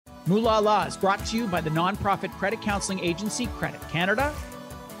Moolala is brought to you by the nonprofit credit counseling agency Credit Canada.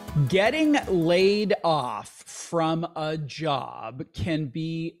 Getting laid off from a job can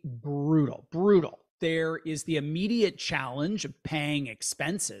be brutal. There is the immediate challenge of paying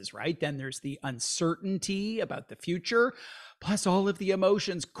expenses, right? Then there's the uncertainty about the future, plus all of the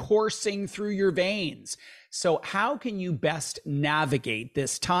emotions coursing through your veins. So how can you best navigate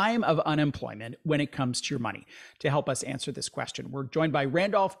this time of unemployment when it comes to your money? To help us answer this question, we're joined by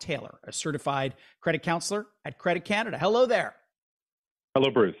Randolph Taylor, a certified credit counselor at Credit Canada. Hello there.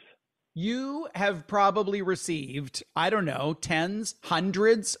 Hello, Bruce. You have probably received, I don't know, tens,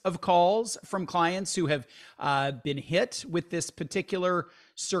 hundreds of calls from clients who have been hit with this particular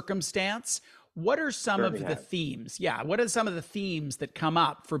circumstance. What are some of the themes? Yeah, what are some of the themes that come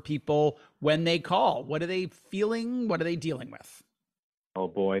up for people when they call? What are they feeling? What are they dealing with? Oh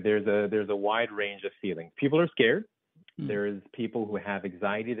boy, there's a wide range of feelings. People are scared. There's people who have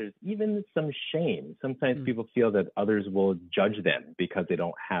anxiety. There's even some shame. Sometimes people feel that others will judge them because they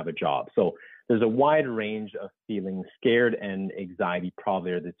don't have a job. So there's a wide range of feeling. Scared and anxiety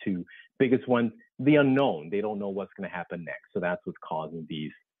probably are the two biggest ones. The unknown, they don't know what's going to happen next. So that's what's causing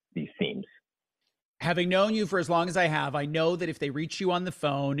these themes. Having known you for as long as I have, I know that if they reach you on the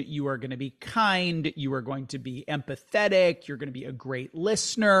phone, you are going to be kind, you are going to be empathetic, you're going to be a great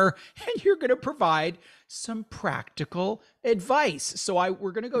listener, and you're going to provide some practical advice. So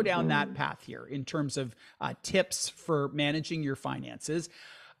we're going to go down that path here in terms of tips for managing your finances.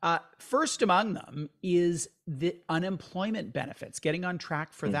 First among them is the unemployment benefits, getting on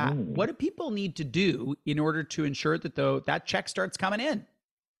track for that. What do people need to do in order to ensure that that check starts coming in?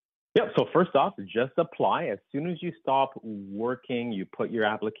 Yeah, so first off, just apply. As soon as you stop working, you put your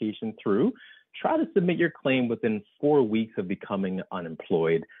application through, try to submit your claim within 4 weeks of becoming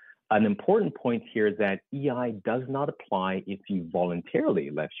unemployed. An important point here is that EI does not apply if you voluntarily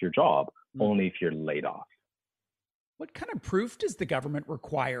left your job, only if you're laid off. What kind of proof does the government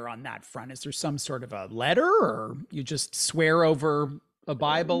require on that front? Is there some sort of a letter, or you just swear over a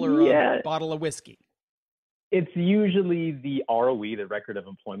Bible or a bottle of whiskey? It's usually the ROE, the record of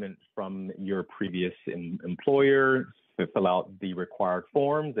employment from your previous employer, to fill out the required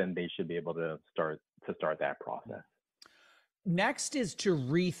forms, and they should be able to start that process. Next is to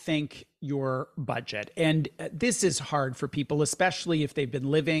rethink your budget. And this is hard for people, especially if they've been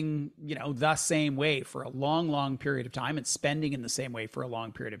living, the same way for a long period of time and spending in the same way for a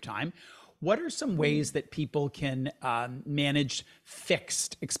long period of time. What are some ways that people can manage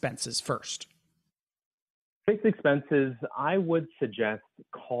fixed expenses first? Fixed expenses, I would suggest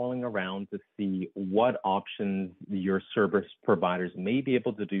calling around to see what options your service providers may be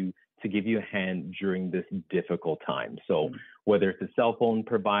able to do to give you a hand during this difficult time. So whether it's a cell phone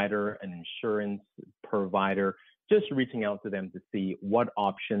provider, an insurance provider, just reaching out to them to see what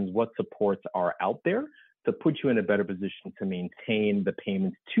options, what supports are out there to put you in a better position to maintain the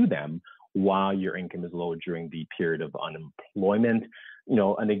payments to them while your income is low during the period of unemployment.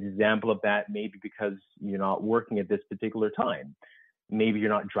 An example of that may be because you're not working at this particular time. Maybe you're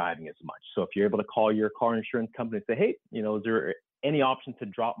not driving as much. So if you're able to call your car insurance company and say, hey, is there any option to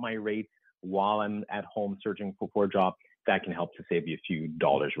drop my rate while I'm at home searching for a job? That can help to save you a few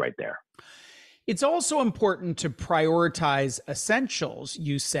dollars right there. It's also important to prioritize essentials,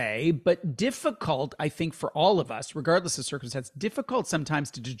 you say, but difficult, I think, for all of us, regardless of circumstance, difficult sometimes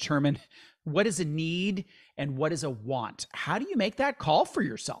to determine what is a need and what is a want. How do you make that call for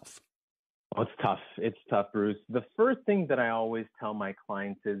yourself? Oh, it's tough. It's tough, Bruce. The first thing that I always tell my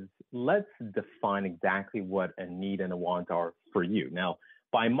clients is let's define exactly what a need and a want are for you. Now,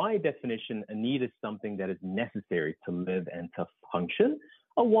 by my definition, a need is something that is necessary to live and to function.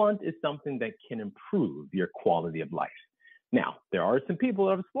 A want is something that can improve your quality of life. Now, there are some people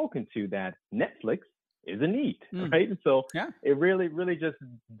that I've spoken to that Netflix is a need, right? So it really just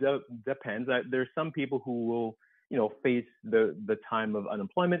depends. There's some people who will, face the time of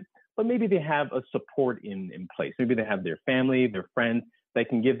unemployment, but maybe they have a support in place. Maybe they have their family, their friends that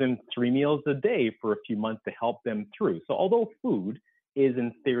can give them 3 meals a day for a few months to help them through. So although food is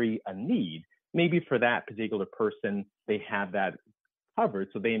in theory a need, maybe for that particular person, they have that covered.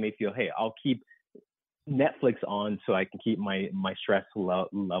 So they may feel, hey, I'll keep Netflix on so I can keep my stress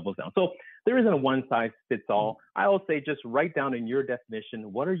levels down. So there isn't a one size fits all. I will say just write down in your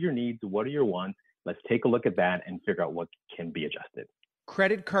definition, what are your needs? What are your wants? Let's take a look at that and figure out what can be adjusted.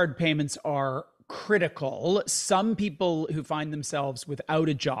 Credit card payments are critical. Some people who find themselves without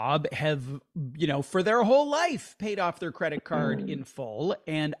a job have, for their whole life paid off their credit card in full,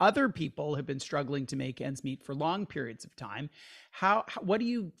 and other people have been struggling to make ends meet for long periods of time. What do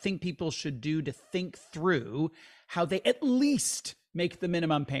you think people should do to think through how they at least make the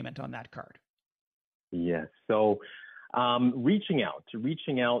minimum payment on that card? Yes. So reaching out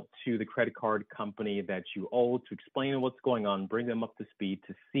to the credit card company that you owe to explain what's going on, bring them up to speed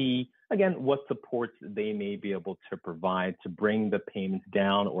to see, again, what supports they may be able to provide to bring the payments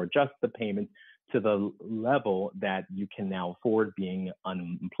down or adjust the payments to the level that you can now afford being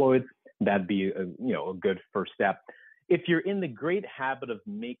unemployed. That'd be a good first step. If you're in the great habit of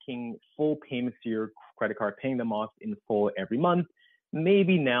making full payments to your credit card, paying them off in full every month,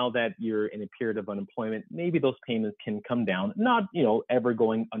 maybe now that you're in a period of unemployment, maybe those payments can come down, not, ever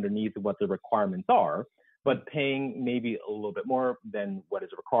going underneath what the requirements are, but paying maybe a little bit more than what is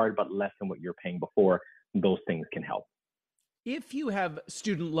required, but less than what you're paying before. Those things can help. If you have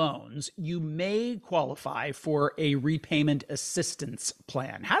student loans, you may qualify for a repayment assistance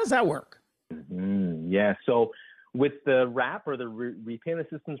plan. How does that work? Yeah. So with the RAP, or the Repayment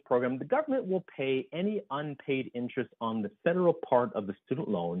Assistance Program, the government will pay any unpaid interest on the federal part of the student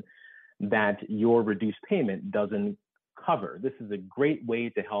loan that your reduced payment doesn't cover. This is a great way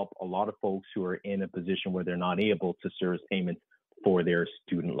to help a lot of folks who are in a position where they're not able to service payments for their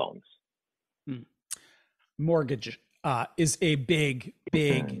student loans. Mortgage is a big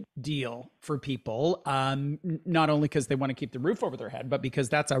deal for people, not only because they want to keep the roof over their head, but because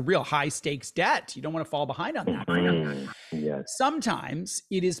that's a real high stakes debt. You don't want to fall behind on that. Yes. Sometimes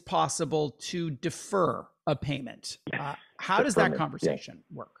it is possible to defer a payment. How does that conversation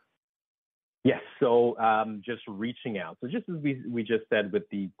work? Yes. So just reaching out. So just as we just said with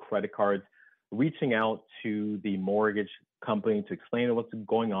the credit cards, reaching out to the mortgage company to explain what's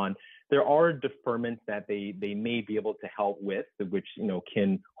going on. There are deferments that they may be able to help with, which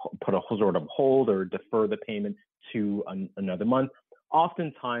can put a sort of hold or defer the payment to another month.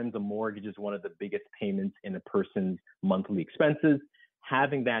 Oftentimes, a mortgage is one of the biggest payments in a person's monthly expenses.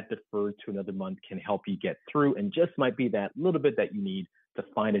 Having that deferred to another month can help you get through, and just might be that little bit that you need to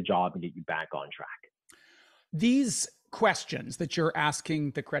find a job and get you back on track. These questions that you're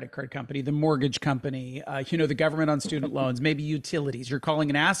asking the credit card company, the mortgage company, the government on student loans, maybe utilities, you're calling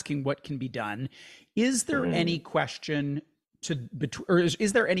and asking what can be done. Is there any question or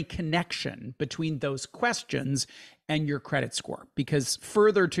is there any connection between those questions and your credit score? Because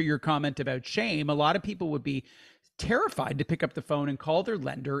further to your comment about shame, a lot of people would be terrified to pick up the phone and call their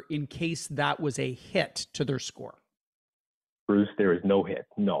lender in case that was a hit to their score. Bruce, there is no hit.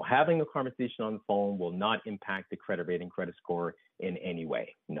 No, having a conversation on the phone will not impact the credit rating, credit score in any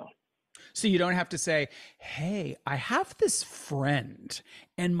way. No. So you don't have to say, hey, I have this friend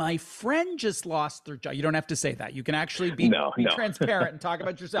and my friend just lost their job. You don't have to say that. You can actually be transparent and talk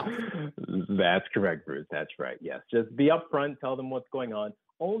about yourself. That's correct, Bruce. That's right. Yes. Just be upfront, tell them what's going on.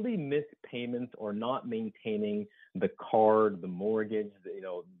 Only missed payments or not maintaining the card, the mortgage,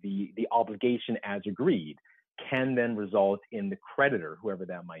 the obligation as agreed can then result in the creditor, whoever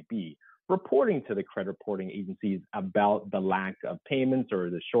that might be, reporting to the credit reporting agencies about the lack of payments or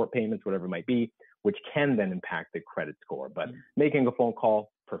the short payments, whatever it might be, which can then impact the credit score. But making a phone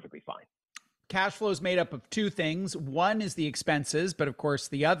call, perfectly fine. Cash flow is made up of two things. One is the expenses, but of course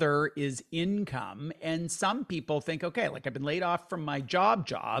the other is income. And some people think, okay, like I've been laid off from my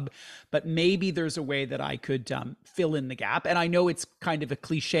job, but maybe there's a way that I could fill in the gap. And I know it's kind of a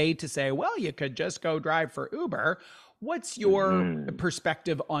cliche to say, well, you could just go drive for Uber. What's your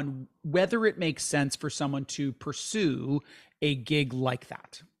perspective on whether it makes sense for someone to pursue a gig like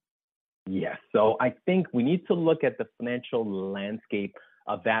that? Yes. So I think we need to look at the financial landscape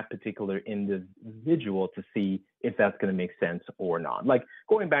of that particular individual to see if that's going to make sense or not. Like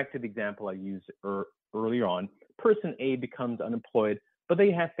going back to the example I used earlier on, person A becomes unemployed, but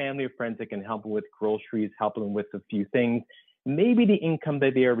they have family or friends that can help them with groceries, help them with a few things. Maybe the income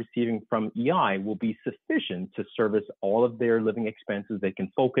that they are receiving from EI will be sufficient to service all of their living expenses. They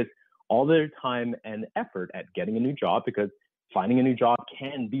can focus all their time and effort at getting a new job, because finding a new job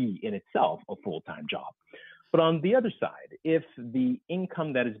can be in itself a full-time job. But on the other side, if the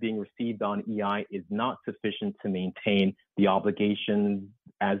income that is being received on EI is not sufficient to maintain the obligations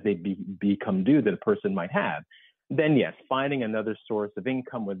as they become due that a person might have, then yes, finding another source of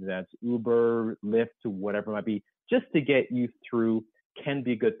income, whether that's Uber, Lyft, whatever it might be, just to get you through can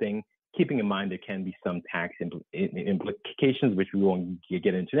be a good thing, keeping in mind there can be some tax implications, which we won't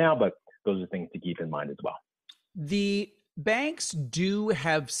get into now, but those are things to keep in mind as well. The banks do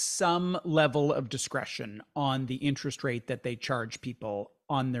have some level of discretion on the interest rate that they charge people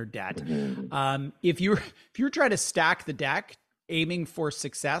on their debt. If you're trying to stack the deck, aiming for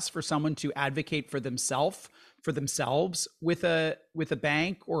success for someone to advocate for themselves with a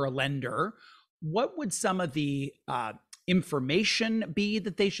bank or a lender, what would some of the information be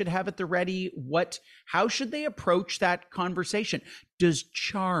that they should have at the ready? How should they approach that conversation? Does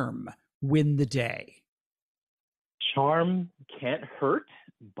charm win the day? Charm can't hurt,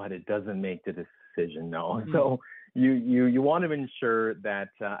 but it doesn't make the decision. No. So you want to ensure that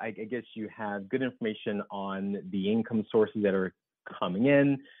I guess you have good information on the income sources that are coming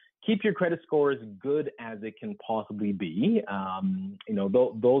in. Keep your credit score as good as it can possibly be.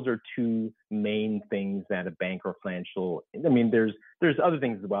 Those are two main things that a bank or financial. I mean, there's other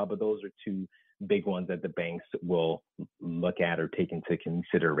things as well, but those are two big ones that the banks will look at or take into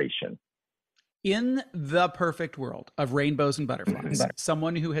consideration. In the perfect world of rainbows and butterflies,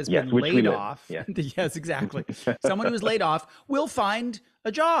 someone who has been which laid off, yes, exactly. Someone who is laid off will find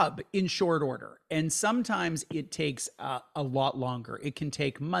a job in short order. And sometimes it takes a lot longer. It can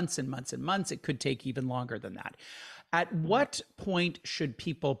take months and months and months. It could take even longer than that. At what point should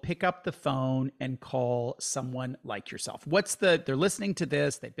people pick up the phone and call someone like yourself? They're listening to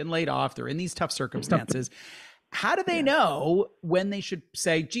this, they've been laid off, they're in these tough circumstances. How do they know when they should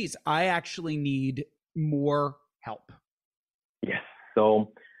say, geez, I actually need more help? Yes.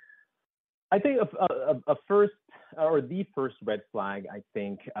 So I think the first red flag, I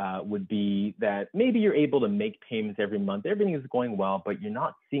think, would be that maybe you're able to make payments every month. Everything is going well, but you're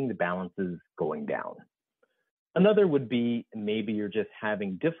not seeing the balances going down. Another would be maybe you're just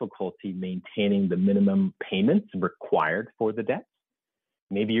having difficulty maintaining the minimum payments required for the debt.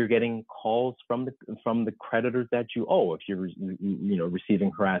 Maybe you're getting calls from the creditors that you owe. If you're receiving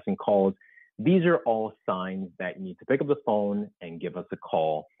harassing calls, these are all signs that you need to pick up the phone and give us a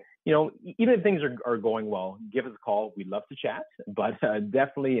call. Even if things are going well, give us a call. We'd love to chat, but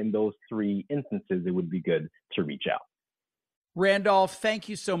definitely in those three instances, it would be good to reach out. Randolph, thank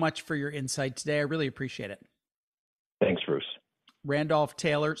you so much for your insight today. I really appreciate it. Thanks, Bruce. Randolph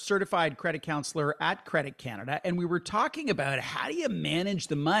Taylor, certified credit counselor at Credit Canada. And we were talking about how do you manage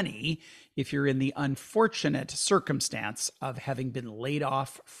the money if you're in the unfortunate circumstance of having been laid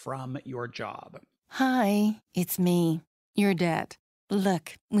off from your job. Hi, it's me, your debt.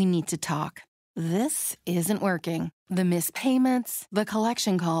 Look, we need to talk. This isn't working. The missed payments, the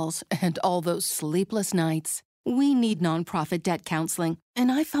collection calls, and all those sleepless nights. We need nonprofit debt counseling,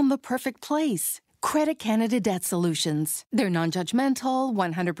 and I found the perfect place. Credit Canada Debt Solutions. They're non-judgmental,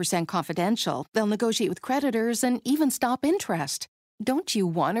 100% confidential. They'll negotiate with creditors and even stop interest. Don't you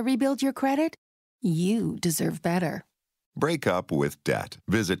want to rebuild your credit? You deserve better. Break up with debt.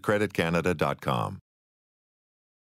 Visit creditcanada.com.